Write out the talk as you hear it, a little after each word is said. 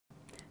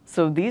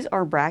So these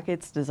are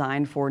brackets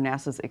designed for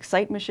NASA's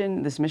EXCITE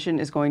mission. This mission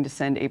is going to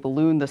send a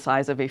balloon the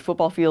size of a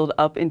football field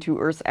up into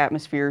Earth's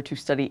atmosphere to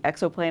study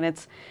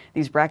exoplanets.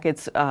 These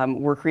brackets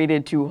were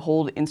created to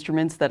hold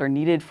instruments that are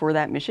needed for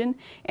that mission,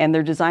 and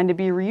they're designed to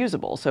be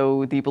reusable.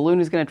 So the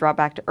balloon is going to drop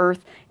back to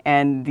Earth,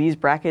 and these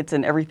brackets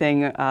and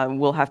everything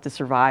will have to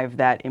survive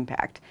that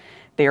impact.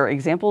 They are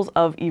examples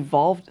of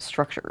evolved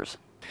structures.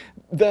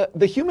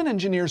 The human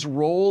engineer's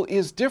role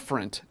is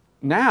different.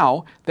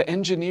 Now, the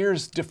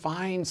engineers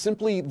define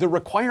simply the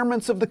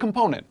requirements of the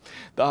component,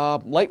 the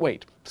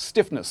lightweight,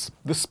 stiffness,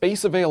 the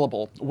space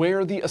available,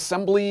 where the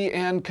assembly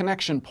and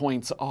connection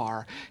points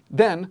are.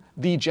 Then,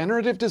 the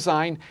generative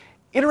design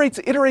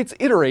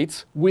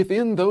iterates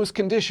within those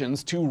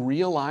conditions to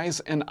realize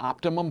an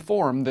optimum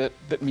form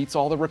that meets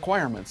all the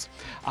requirements.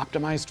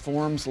 Optimized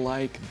forms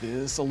like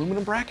this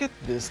aluminum bracket,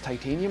 this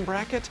titanium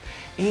bracket,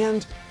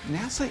 and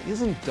NASA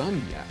isn't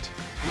done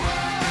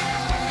yet.